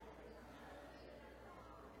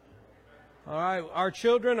All right, our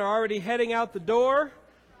children are already heading out the door,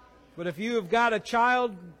 but if you have got a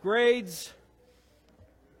child grades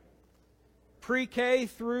pre-K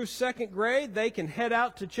through second grade, they can head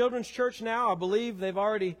out to Children's Church now. I believe they've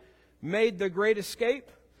already made their great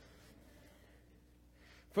escape.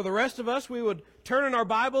 For the rest of us, we would turn in our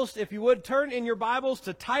Bibles, if you would, turn in your Bibles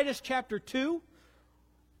to Titus chapter 2.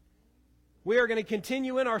 We are going to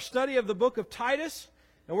continue in our study of the book of Titus.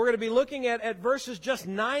 And we're going to be looking at verses just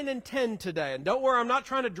 9 and 10 today. And don't worry, I'm not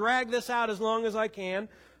trying to drag this out as long as I can,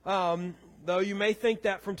 though you may think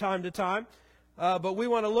that from time to time. But we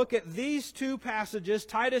want to look at these two passages,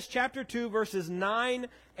 Titus chapter 2, verses 9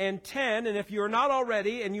 and 10. And if you are not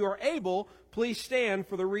already and you are able, please stand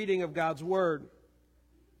for the reading of God's Word.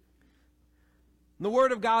 The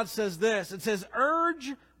Word of God says this. It says,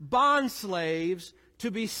 "Urge bondslaves to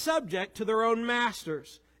be subject to their own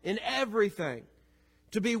masters in everything,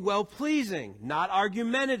 to be well-pleasing, not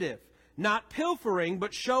argumentative, not pilfering,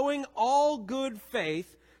 but showing all good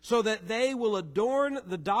faith, so that they will adorn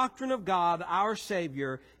the doctrine of God, our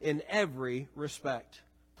Savior, in every respect."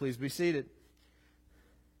 Please be seated.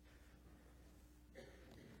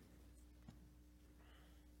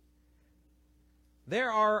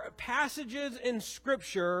 There are passages in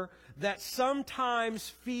Scripture that sometimes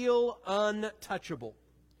feel untouchable.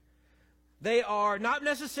 They are not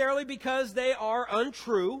necessarily because they are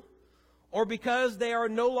untrue or because they are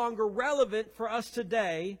no longer relevant for us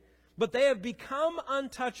today, but they have become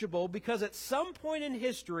untouchable because at some point in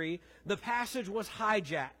history, the passage was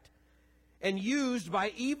hijacked and used by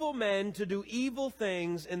evil men to do evil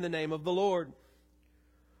things in the name of the Lord.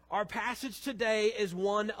 Our passage today is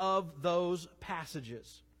one of those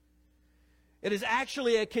passages. It is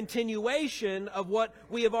actually a continuation of what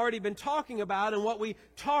we have already been talking about and what we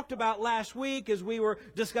talked about last week as we were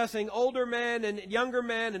discussing older men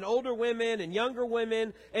and older women and younger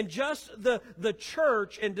women and just the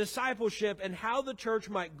church and discipleship and how the church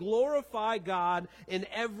might glorify God in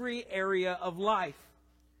every area of life.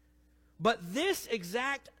 But this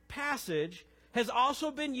exact passage has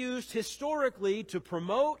also been used historically to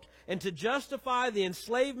promote and to justify the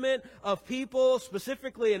enslavement of people,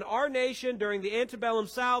 specifically in our nation during the antebellum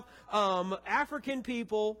South, African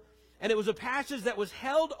people. And it was a passage that was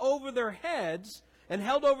held over their heads and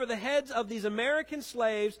held over the heads of these American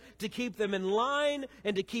slaves to keep them in line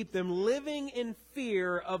and to keep them living in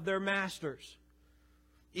fear of their masters.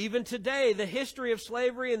 Even today, the history of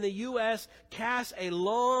slavery in the U.S. casts a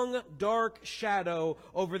long, dark shadow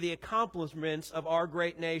over the accomplishments of our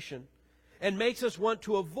great nation and makes us want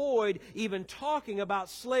to avoid even talking about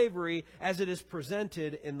slavery as it is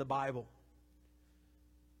presented in the Bible.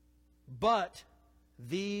 But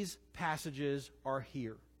these passages are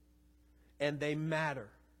here, and they matter.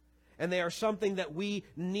 And they are something that we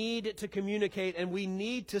need to communicate and we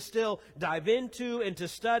need to still dive into and to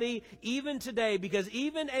study even today, because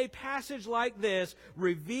even a passage like this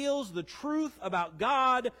reveals the truth about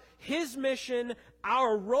God, His mission,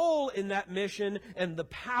 our role in that mission, and the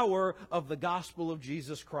power of the gospel of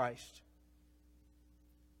Jesus Christ.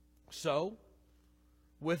 So,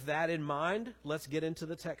 with that in mind, let's get into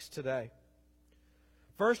the text today.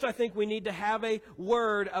 First, I think we need to have a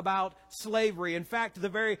word about slavery. In fact, the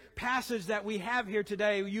very passage that we have here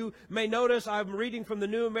today, you may notice I'm reading from the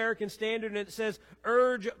New American Standard, and it says,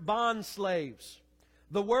 "Urge bondslaves."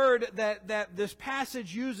 The word that this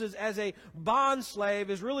passage uses as a bondslave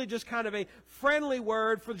is really just kind of a friendly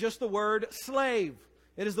word for just the word slave.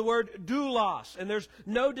 It is the word doulos, and there's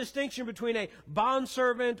no distinction between a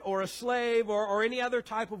bondservant or a slave or any other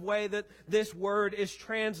type of way that this word is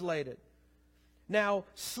translated. Now,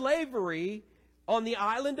 slavery on the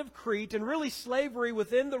island of Crete, and really slavery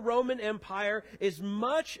within the Roman Empire, is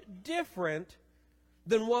much different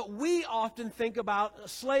than what we often think about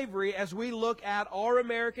slavery as we look at our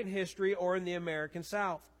American history or in the American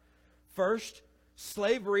South. First,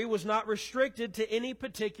 slavery was not restricted to any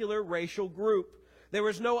particular racial group. There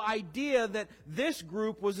was no idea that this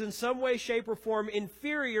group was in some way, shape, or form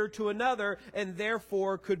inferior to another and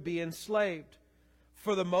therefore could be enslaved.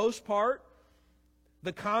 For the most part,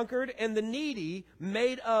 the conquered and the needy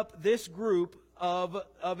made up this group of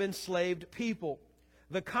enslaved people.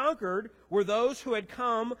 The conquered were those who had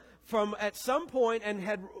come from at some point and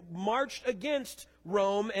had marched against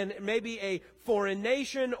Rome and maybe a foreign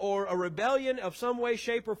nation or a rebellion of some way,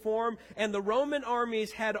 shape, or form, and the Roman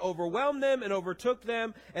armies had overwhelmed them and overtook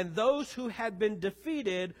them, and those who had been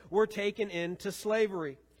defeated were taken into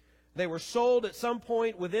slavery. They were sold at some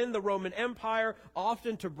point within the Roman Empire,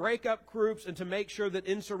 often to break up groups and to make sure that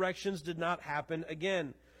insurrections did not happen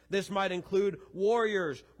again. This might include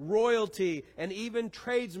warriors, royalty, and even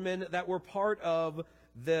tradesmen that were part of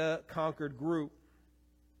the conquered group.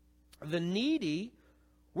 The needy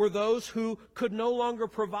were those who could no longer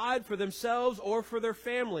provide for themselves or for their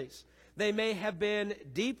families. They may have been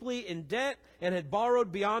deeply in debt and had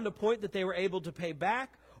borrowed beyond a point that they were able to pay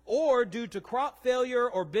back, or due to crop failure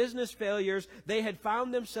or business failures, they had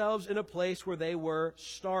found themselves in a place where they were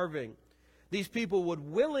starving. These people would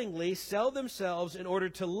willingly sell themselves in order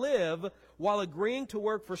to live while agreeing to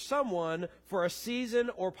work for someone for a season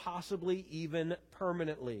or possibly even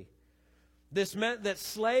permanently. This meant that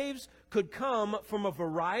slaves could come from a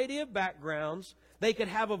variety of backgrounds. They could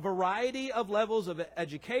have a variety of levels of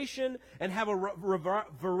education and have a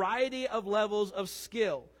variety of levels of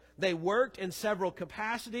skill. They worked in several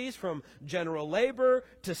capacities, from general labor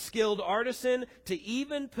to skilled artisan to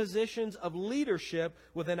even positions of leadership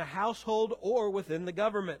within a household or within the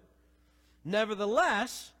government.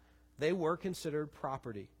 Nevertheless, they were considered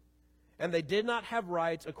property, and they did not have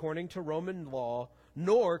rights according to Roman law,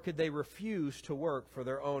 nor could they refuse to work for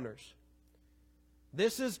their owners.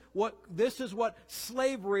 This is what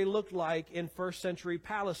slavery looked like in first century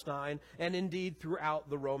Palestine, and indeed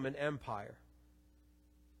throughout the Roman Empire.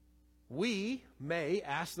 We may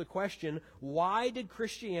ask the question, why did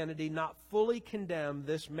Christianity not fully condemn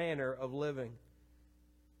this manner of living?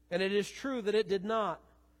 And it is true that it did not,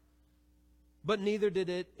 but neither did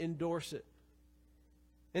it endorse it.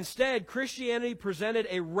 Instead, Christianity presented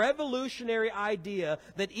a revolutionary idea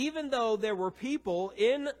that even though there were people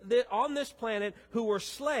on this planet who were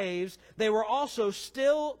slaves, they were also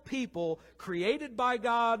still people created by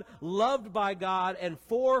God, loved by God, and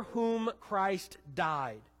for whom Christ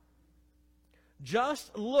died.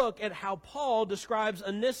 Just look at how Paul describes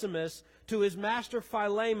Onesimus to his master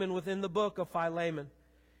Philemon within the book of Philemon.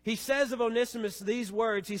 He says of Onesimus these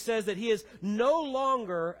words. He says that he is no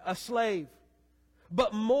longer a slave,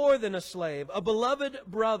 but more than a slave, a beloved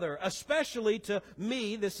brother, especially to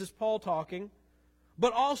me, this is Paul talking,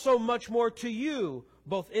 but also much more to you,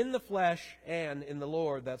 both in the flesh and in the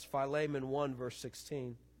Lord. That's Philemon 1, verse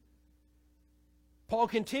 16. Paul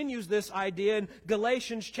continues this idea in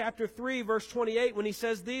Galatians chapter 3, verse 28, when he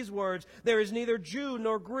says these words, "There is neither Jew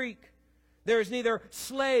nor Greek. There is neither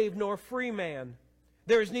slave nor free man.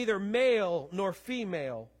 There is neither male nor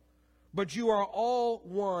female, but you are all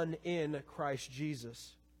one in Christ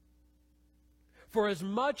Jesus." For as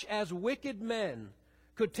much as wicked men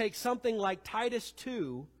could take something like Titus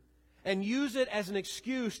 2 and use it as an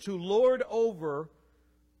excuse to lord over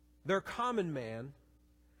their common man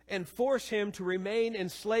and force him to remain in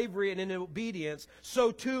slavery and in obedience,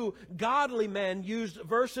 so too godly men used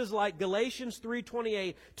verses like Galatians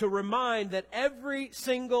 3:28 to remind that every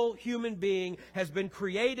single human being has been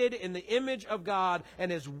created in the image of God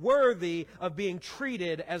and is worthy of being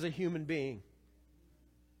treated as a human being,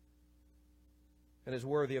 and is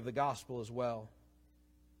worthy of the gospel as well.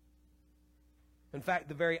 In fact,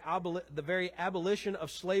 the very abolition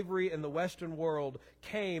of slavery in the Western world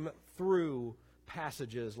came through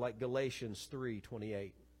passages like Galatians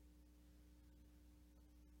 3:28.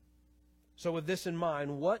 So with this in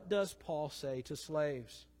mind, what does Paul say to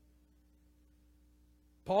slaves?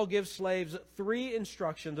 Paul gives slaves 3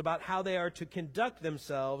 instructions about how they are to conduct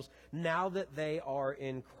themselves now that they are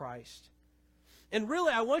in Christ. And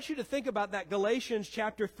really, I want you to think about that Galatians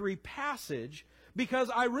chapter 3 passage, because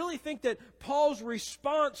I really think that Paul's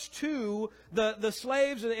response to the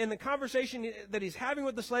slaves and the conversation that he's having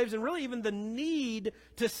with the slaves, and really even the need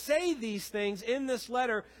to say these things in this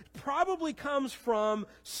letter, probably comes from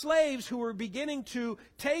slaves who were beginning to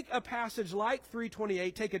take a passage like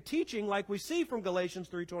 3:28, take a teaching like we see from Galatians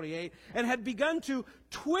 3:28, and had begun to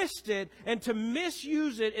twist it and to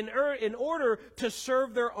misuse it in order to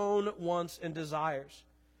serve their own wants and desires.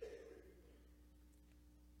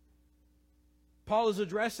 Paul is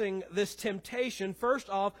addressing this temptation. First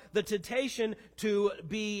off, the temptation to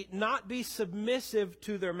not be submissive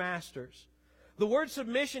to their masters. The word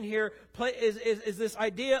submission here is this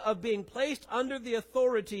idea of being placed under the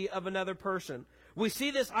authority of another person. We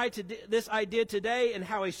see this idea today in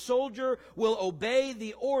how a soldier will obey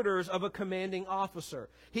the orders of a commanding officer.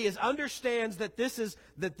 He understands that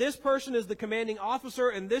this person is the commanding officer,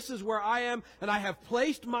 and this is where I am, and I have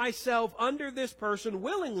placed myself under this person,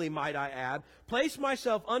 willingly might I add, placed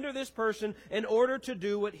myself under this person in order to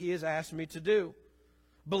do what he has asked me to do.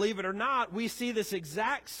 Believe it or not, we see this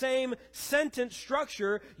exact same sentence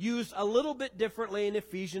structure used a little bit differently in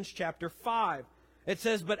Ephesians chapter 5. It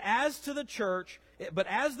says, but as the church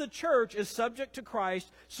is subject to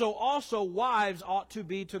Christ, so also wives ought to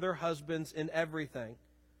be to their husbands in everything.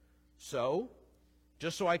 So,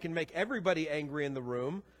 just so I can make everybody angry in the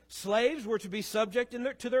room, Slaves were to be subject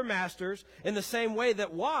to their masters in the same way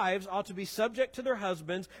that wives ought to be subject to their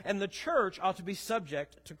husbands, and the church ought to be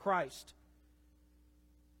subject to Christ.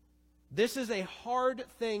 This is a hard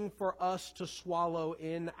thing for us to swallow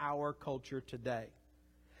in our culture today.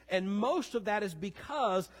 And most of that is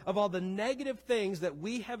because of all the negative things that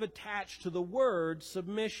we have attached to the word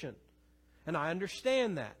submission. And I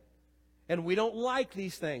understand that. And we don't like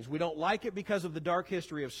these things. We don't like it because of the dark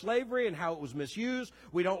history of slavery and how it was misused.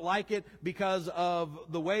 We don't like it because of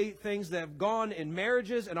the way things that have gone in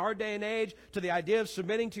marriages in our day and age. To the idea of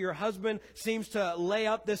submitting to your husband seems to lay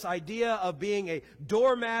up this idea of being a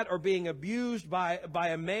doormat or being abused by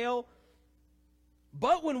a male.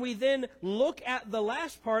 But when we then look at the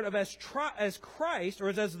last part of as Christ, or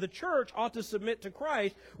as the church ought to submit to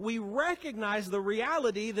Christ, we recognize the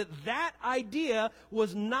reality that that idea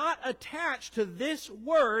was not attached to this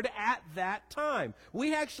word at that time.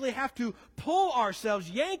 We actually have to pull ourselves,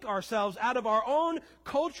 yank ourselves out of our own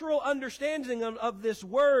cultural understanding of this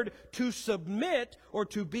word to submit or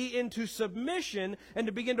to be into submission and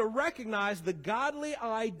to begin to recognize the godly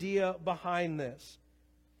idea behind this.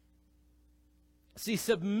 See,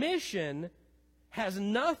 submission has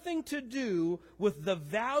nothing to do with the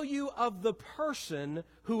value of the person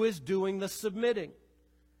who is doing the submitting.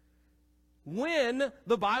 When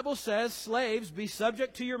the Bible says, slaves, be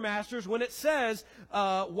subject to your masters, when it says,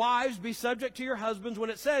 wives, be subject to your husbands, when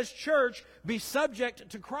it says, church, be subject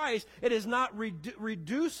to Christ, it is not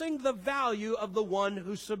reducing the value of the one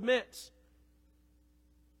who submits.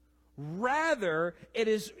 Rather, it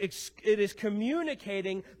is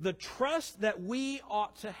communicating the trust that we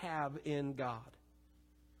ought to have in God.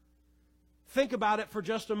 Think about it for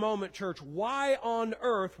just a moment, church. Why on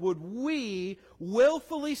earth would we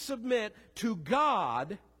willfully submit to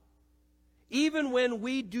God even when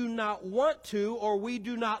we do not want to or we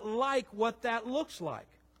do not like what that looks like?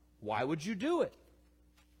 Why would you do it?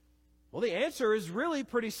 Well, the answer is really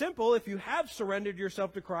pretty simple. If you have surrendered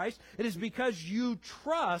yourself to Christ, it is because you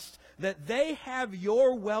trust that they have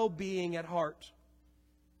your well-being at heart.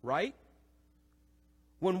 Right?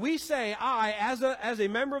 When we say, I, as a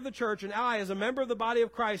member of the church, and I, as a member of the body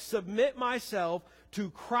of Christ, submit myself to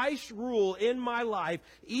Christ's rule in my life,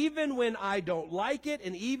 even when I don't like it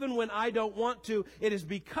and even when I don't want to, it is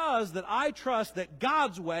because that I trust that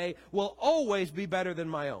God's way will always be better than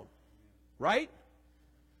my own. Right?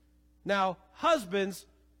 Now, husbands,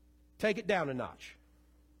 take it down a notch.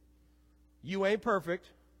 You ain't perfect.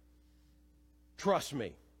 Trust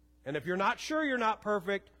me. And if you're not sure you're not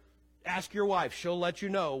perfect, ask your wife. She'll let you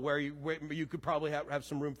know where you could probably have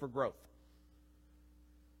some room for growth.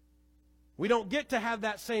 We don't get to have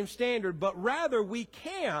that same standard, but rather we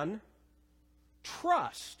can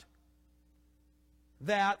trust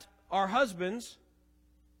that our husbands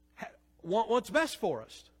want what's best for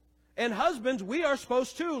us. And husbands, we are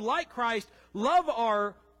supposed to, like Christ, love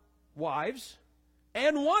our wives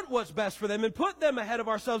and want what's best for them and put them ahead of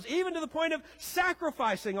ourselves, even to the point of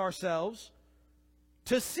sacrificing ourselves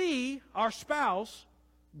to see our spouse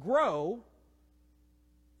grow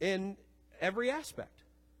in every aspect.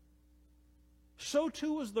 So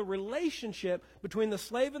too is the relationship between the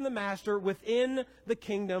slave and the master within the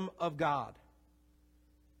kingdom of God.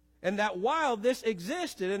 And that while this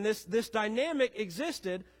existed and this dynamic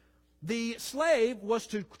existed, the slave was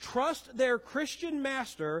to trust their Christian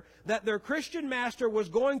master, that their Christian master was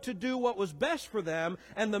going to do what was best for them,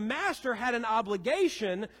 and the master had an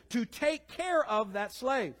obligation to take care of that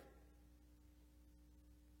slave.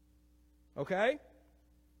 Okay?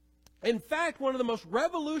 In fact, one of the most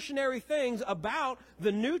revolutionary things about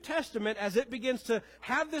the New Testament as it begins to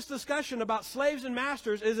have this discussion about slaves and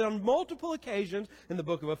masters is on multiple occasions in the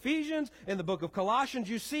book of Ephesians, in the book of Colossians,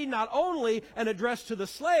 you see not only an address to the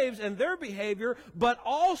slaves and their behavior, but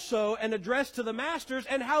also an address to the masters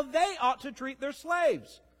and how they ought to treat their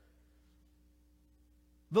slaves.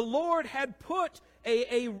 The Lord had put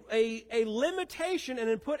a limitation and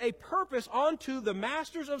had put a purpose onto the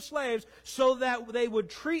masters of slaves so that they would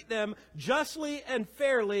treat them justly and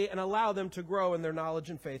fairly and allow them to grow in their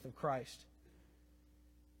knowledge and faith of Christ.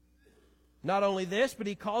 Not only this, but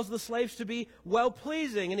he calls the slaves to be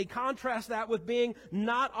well-pleasing, and he contrasts that with being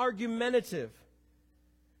not argumentative.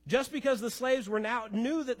 Just because the slaves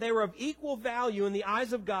knew that they were of equal value in the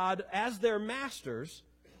eyes of God as their masters,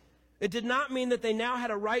 it did not mean that they now had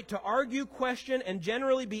a right to argue, question, and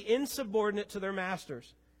generally be insubordinate to their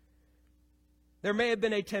masters. There may have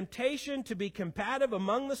been a temptation to be combative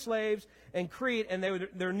among the slaves in Crete and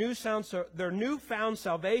their newfound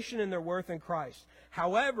salvation and their worth in Christ.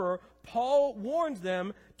 However, Paul warns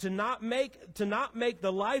them to not make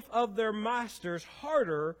the life of their masters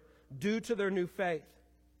harder due to their new faith.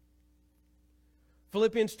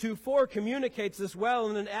 Philippians 2:4 communicates this well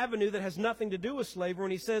in an avenue that has nothing to do with slavery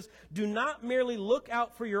when he says, "Do not merely look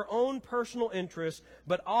out for your own personal interests,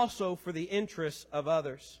 but also for the interests of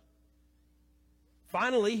others."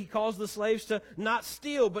 Finally, he calls the slaves to not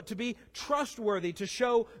steal, but to be trustworthy, to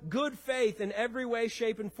show good faith in every way,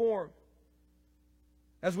 shape, and form.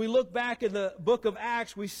 As we look back in the book of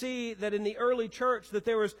Acts, we see that in the early church that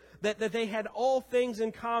they had all things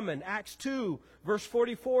in common. Acts 2, verse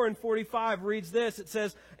 44 and 45 reads this. It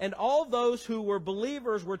says, "And all those who were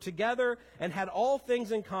believers were together and had all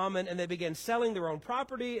things in common, and they began selling their own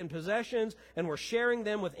property and possessions and were sharing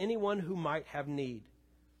them with anyone who might have need."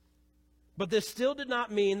 But this still did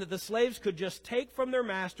not mean that the slaves could just take from their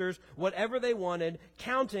masters whatever they wanted,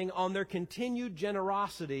 counting on their continued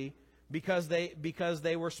generosity because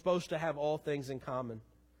they were supposed to have all things in common.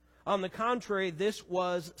 On the contrary, this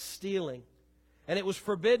was stealing. And it was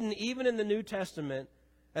forbidden even in the New Testament,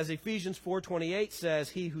 as Ephesians 4:28 says,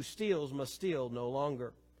 "He who steals must steal no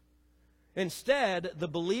longer." Instead, the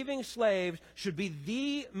believing slave should be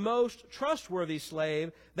the most trustworthy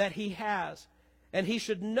slave that he has. And he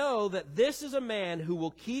should know that this is a man who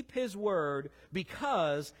will keep his word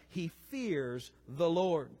because he fears the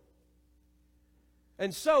Lord.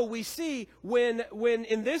 And so we see when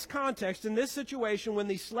in this context, in this situation, when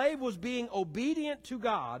the slave was being obedient to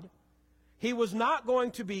God, he was not going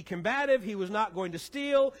to be combative, he was not going to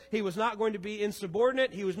steal, he was not going to be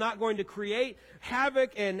insubordinate, he was not going to create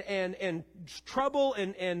havoc and trouble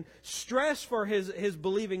and stress for his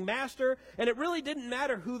believing master. And it really didn't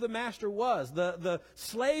matter who the master was. The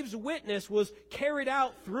slave's witness was carried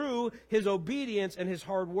out through his obedience and his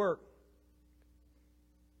hard work.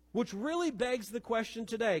 Which really begs the question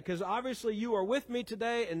today, because obviously you are with me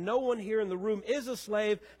today and no one here in the room is a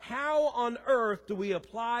slave. How on earth do we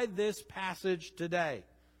apply this passage today?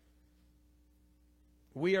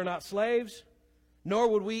 We are not slaves, nor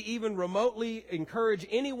would we even remotely encourage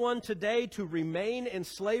anyone today to remain in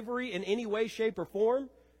slavery in any way, shape, or form.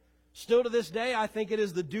 Still to this day, I think it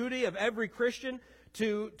is the duty of every Christian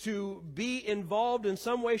to be involved in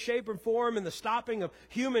some way, shape, or form in the stopping of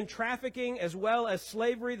human trafficking as well as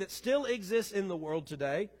slavery that still exists in the world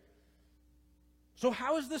today. So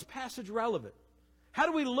how is this passage relevant? How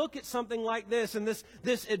do we look at something like this and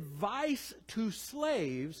this advice to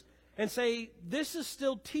slaves and say, this is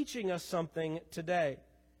still teaching us something today?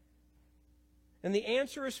 And the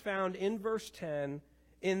answer is found in verse 10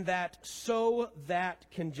 in that "so that"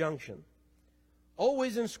 conjunction.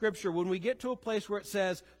 Always in Scripture, when we get to a place where it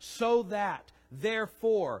says, "so that,"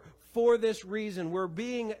 "therefore," "for this reason," we're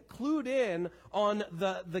being clued in on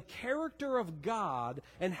the character of God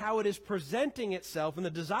and how it is presenting itself, and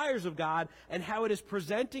the desires of God and how it is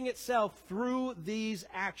presenting itself through these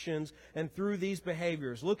actions and through these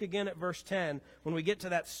behaviors. Look again at verse 10 when we get to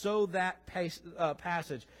that "so that"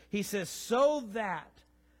 passage. He says, "so that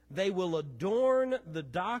they will adorn the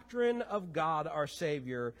doctrine of God our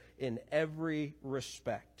Savior in every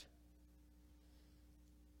respect."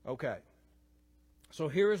 Okay. So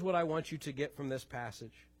here is what I want you to get from this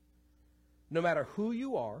passage. No matter who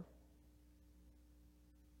you are,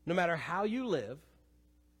 no matter how you live,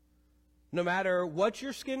 no matter what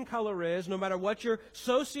your skin color is, no matter what your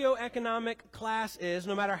socioeconomic class is,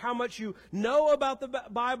 no matter how much you know about the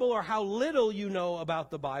Bible or how little you know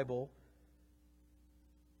about the Bible,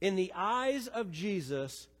 in the eyes of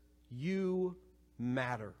Jesus, you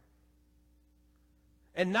matter.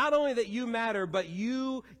 And not only that you matter, but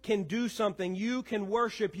you can do something. You can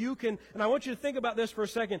worship. You can, and I want you to think about this for a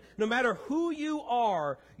second. No matter who you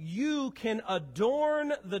are, you can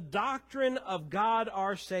adorn the doctrine of God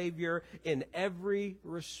our Savior in every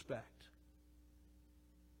respect.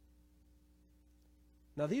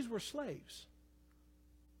 Now, these were slaves.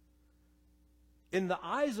 In the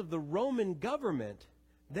eyes of the Roman government,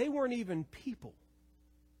 they weren't even people.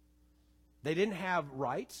 They didn't have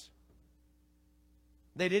rights.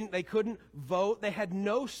 They couldn't vote. They had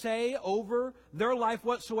no say over their life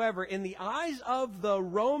whatsoever. In the eyes of the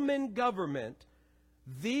Roman government,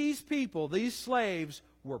 these people, these slaves,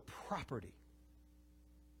 were property.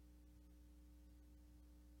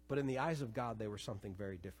 But in the eyes of God, they were something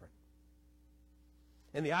very different.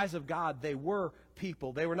 In the eyes of God, they were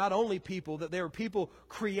people. They were not only people, that they were people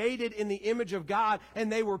created in the image of God,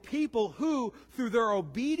 and they were people who, through their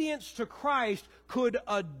obedience to Christ, could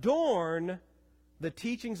adorn the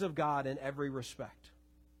teachings of God in every respect.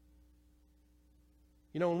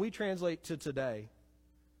 You know, when we translate to today,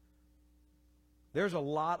 there's a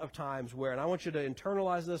lot of times where, and I want you to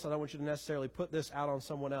internalize this, I don't want you to necessarily put this out on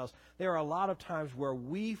someone else. There are a lot of times where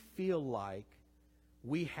we feel like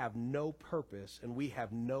we have no purpose and we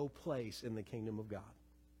have no place in the kingdom of God.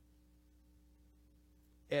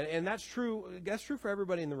 And that's true. That's true for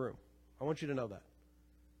everybody in the room. I want you to know that.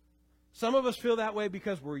 Some of us feel that way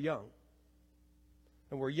because we're young.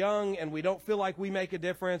 And we're young and we don't feel like we make a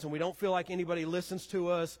difference and we don't feel like anybody listens to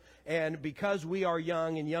us. And because we are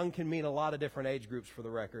young, and young can mean a lot of different age groups for the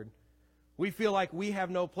record, we feel like we have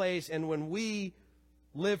no place, and when we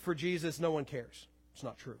live for Jesus, no one cares. It's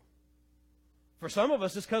not true. For some of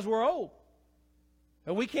us, it's because we're old.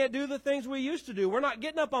 And we can't do the things we used to do. We're not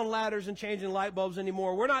getting up on ladders and changing light bulbs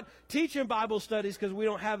anymore. We're not teaching Bible studies because we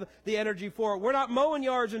don't have the energy for it. We're not mowing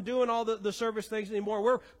yards and doing all the service things anymore.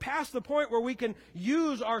 We're past the point where we can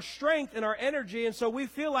use our strength and our energy, and so we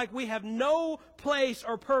feel like we have no place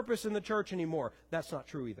or purpose in the church anymore. That's not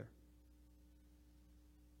true either.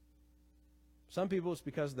 Some people, it's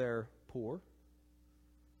because they're poor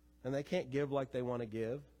and they can't give like they want to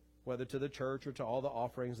give, whether to the church or to all the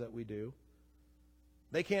offerings that we do.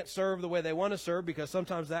 They can't serve the way they want to serve because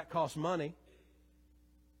sometimes that costs money.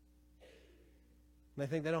 They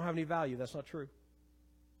think they don't have any value. That's not true.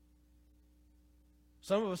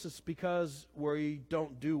 Some of us, it's because we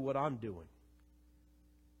don't do what I'm doing.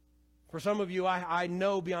 For some of you, I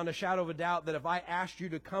know beyond a shadow of a doubt that if I asked you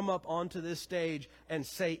to come up onto this stage and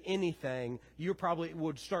say anything, you probably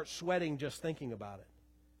would start sweating just thinking about it.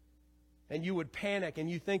 And you would panic, and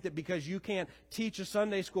you think that because you can't teach a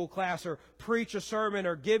Sunday school class or preach a sermon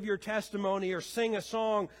or give your testimony or sing a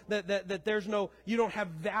song, that there's no, you don't have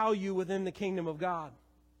value within the kingdom of God.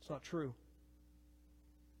 It's not true.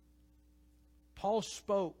 Paul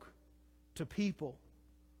spoke to people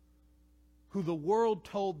who the world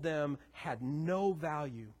told them had no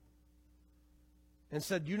value, and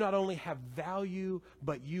said, you not only have value,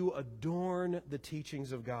 but you adorn the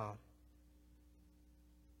teachings of God.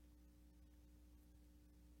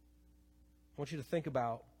 I want you to think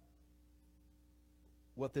about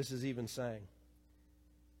what this is even saying.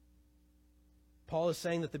 Paul is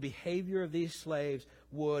saying that the behavior of these slaves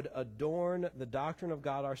would adorn the doctrine of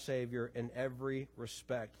God our Savior in every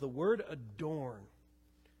respect. The word adorn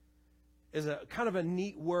is a kind of a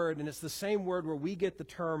neat word, and it's the same word where we get the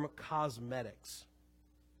term cosmetics.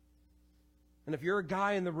 And if you're a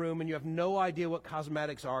guy in the room and you have no idea what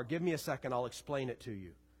cosmetics are, give me a second, I'll explain it to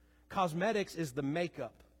you. Cosmetics is the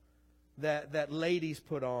makeup that ladies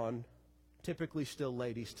put on, typically still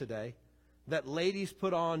ladies today, that ladies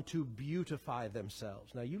put on to beautify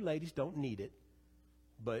themselves. Now, you ladies don't need it,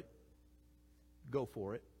 but go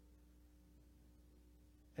for it.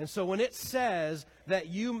 And so when it says that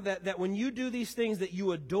when you do these things that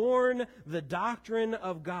you adorn the doctrine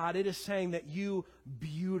of God, it is saying that you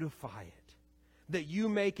beautify it. That you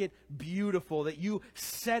make it beautiful, that you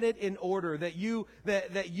set it in order, that you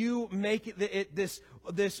make it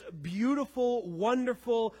this beautiful,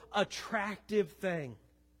 wonderful, attractive thing.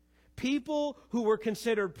 People who were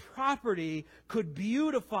considered property could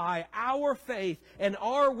beautify our faith and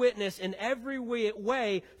our witness in every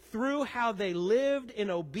way through how they lived in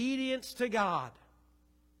obedience to God.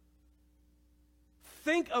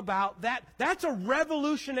 Think about that. That's a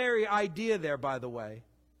revolutionary idea there, by the way.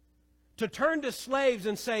 To turn to slaves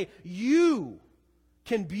and say, you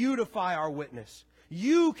can beautify our witness.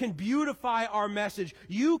 You can beautify our message.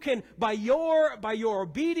 You can, by your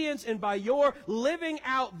obedience and by your living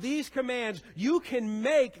out these commands, you can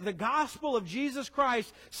make the gospel of Jesus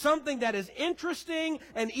Christ something that is interesting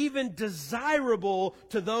and even desirable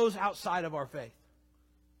to those outside of our faith.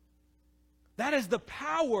 That is the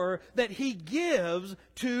power that He gives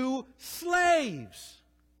to slaves.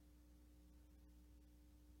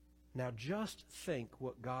 Now just think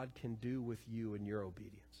what God can do with you in your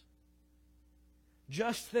obedience.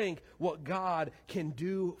 Just think what God can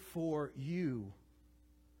do for you.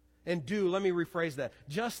 And let me rephrase that.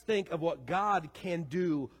 Just think of what God can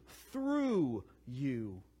do through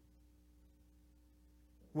you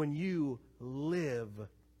when you live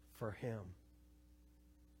for Him.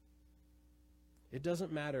 It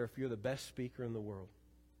doesn't matter if you're the best speaker in the world.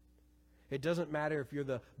 It doesn't matter if you're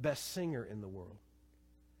the best singer in the world.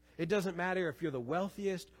 It doesn't matter if you're the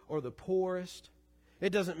wealthiest or the poorest.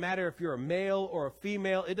 It doesn't matter if you're a male or a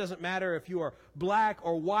female. It doesn't matter if you are black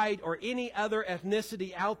or white or any other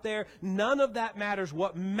ethnicity out there. None of that matters.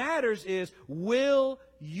 What matters is, will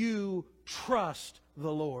you trust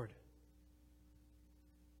the Lord?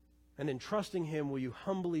 And in trusting Him, will you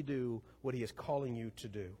humbly do what He is calling you to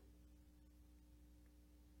do?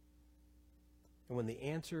 And when the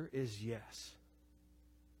answer is yes,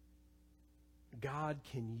 God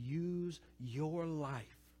can use your life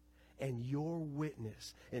and your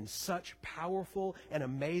witness in such powerful and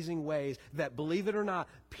amazing ways that, believe it or not,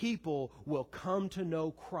 people will come to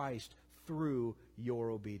know Christ through your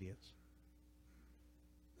obedience.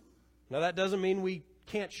 Now, that doesn't mean we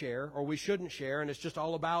can't share or we shouldn't share, and it's just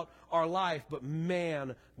all about our life. But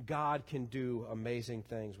man, God can do amazing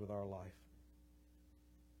things with our life.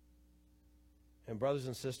 And brothers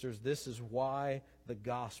and sisters, this is why the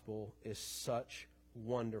gospel is such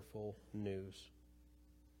wonderful news.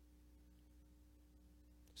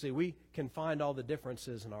 See, we can find all the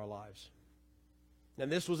differences in our lives.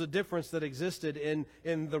 And this was a difference that existed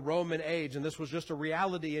in the Roman age. And this was just a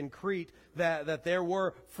reality in Crete that there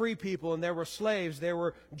were free people and there were slaves. There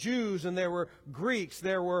were Jews and there were Greeks.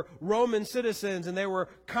 There were Roman citizens and there were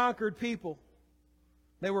conquered people.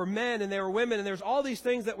 There were men and there were women. And there's all these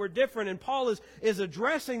things that were different. And Paul is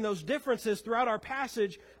addressing those differences throughout our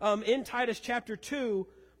passage in Titus chapter 2.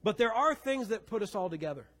 But there are things that put us all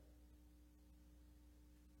together.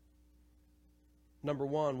 Number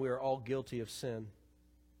one, we are all guilty of sin.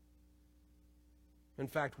 In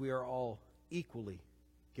fact, we are all equally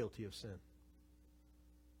guilty of sin.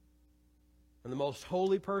 And the most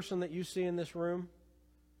holy person that you see in this room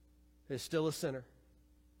is still a sinner.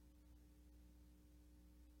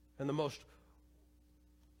 And the most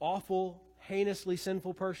awful, heinously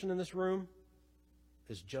sinful person in this room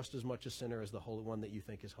is just as much a sinner as the holy one that you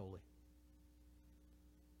think is holy.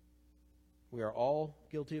 We are all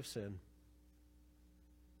guilty of sin.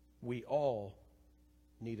 We all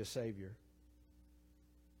need a Savior.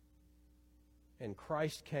 And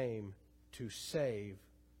Christ came to save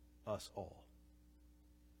us all.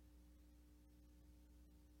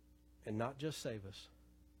 And not just save us,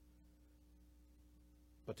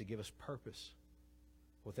 but to give us purpose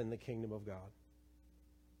within the kingdom of God.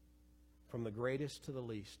 From the greatest to the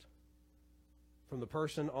least. From the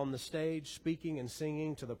person on the stage speaking and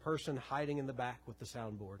singing to the person hiding in the back with the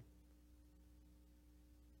soundboard.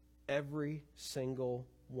 Every single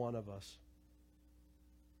one of us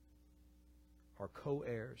are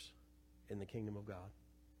co-heirs in the kingdom of God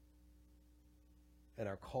and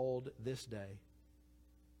are called this day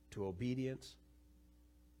to obedience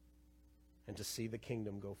and to see the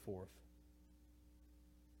kingdom go forth.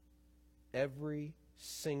 Every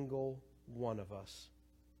single one of us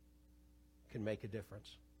can make a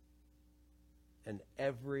difference. And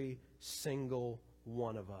every single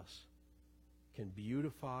one of us can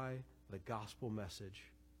beautify the gospel message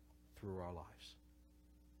through our lives.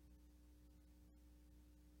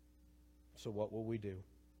 So what will we do?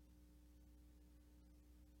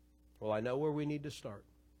 Well, I know where we need to start.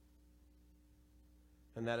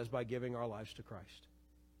 And that is by giving our lives to Christ.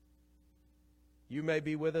 You may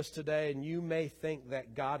be with us today and you may think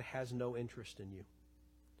that God has no interest in you.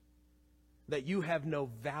 That you have no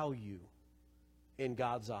value in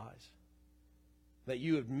God's eyes. That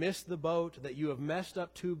you have missed the boat, that you have messed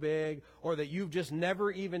up too big, or that you've just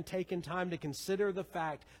never even taken time to consider the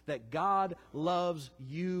fact that God loves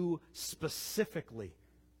you specifically.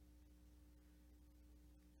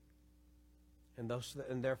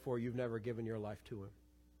 And therefore you've never given your life to Him.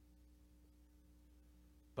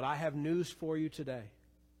 But I have news for you today.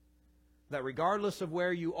 That regardless of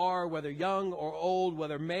where you are, whether young or old,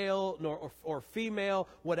 whether male or female,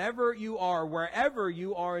 whatever you are, wherever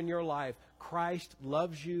you are in your life, Christ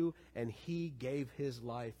loves you and He gave His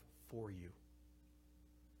life for you.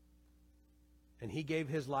 And He gave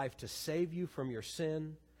His life to save you from your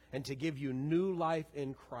sin and to give you new life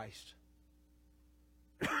in Christ.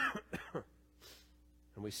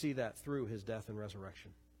 And we see that through His death and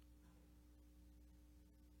resurrection.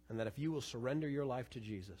 And that if you will surrender your life to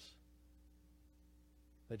Jesus,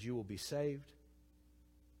 that you will be saved,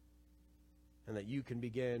 and that you can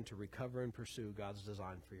begin to recover and pursue God's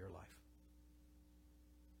design for your life.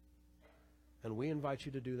 And we invite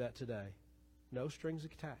you to do that today. No strings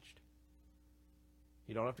attached.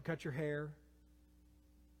 You don't have to cut your hair.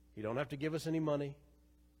 You don't have to give us any money.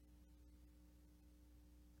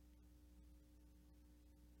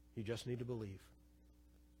 You just need to believe.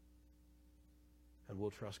 And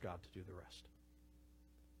we'll trust God to do the rest.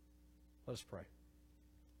 Let us pray.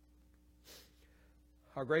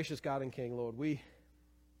 Our gracious God and King, Lord, we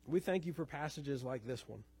thank you for passages like this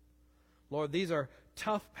one. Lord, these are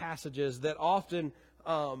tough passages that often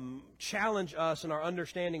challenge us in our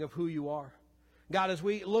understanding of who you are. God, as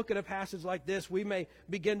we look at a passage like this, we may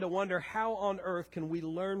begin to wonder, how on earth can we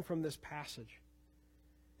learn from this passage?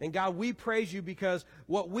 And God, we praise you because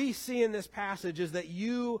what we see in this passage is that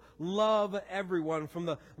you love everyone from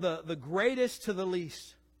the greatest to the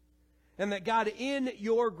least. And that God, in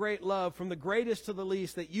your great love, from the greatest to the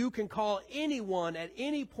least, that you can call anyone at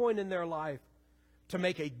any point in their life to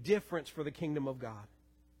make a difference for the kingdom of God.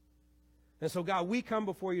 And so, God, we come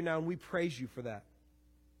before you now and we praise you for that.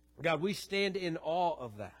 God, we stand in awe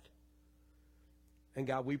of that. And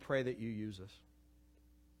God, we pray that you use us.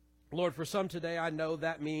 Lord, for some today, I know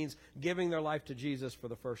that means giving their life to Jesus for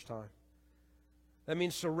the first time. That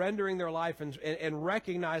means surrendering their life and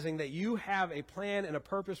recognizing that you have a plan and a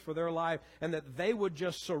purpose for their life, and that they would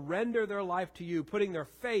just surrender their life to you, putting their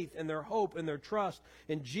faith and their hope and their trust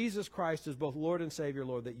in Jesus Christ as both Lord and Savior,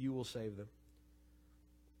 Lord, that you will save them.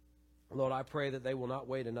 Lord, I pray that they will not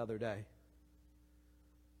wait another day.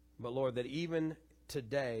 But Lord, that even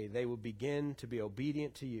today they will begin to be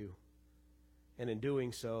obedient to you, and in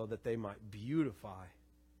doing so, that they might beautify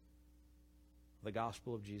the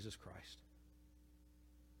gospel of Jesus Christ.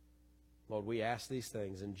 Lord, we ask these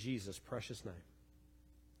things in Jesus' precious name.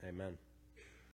 Amen.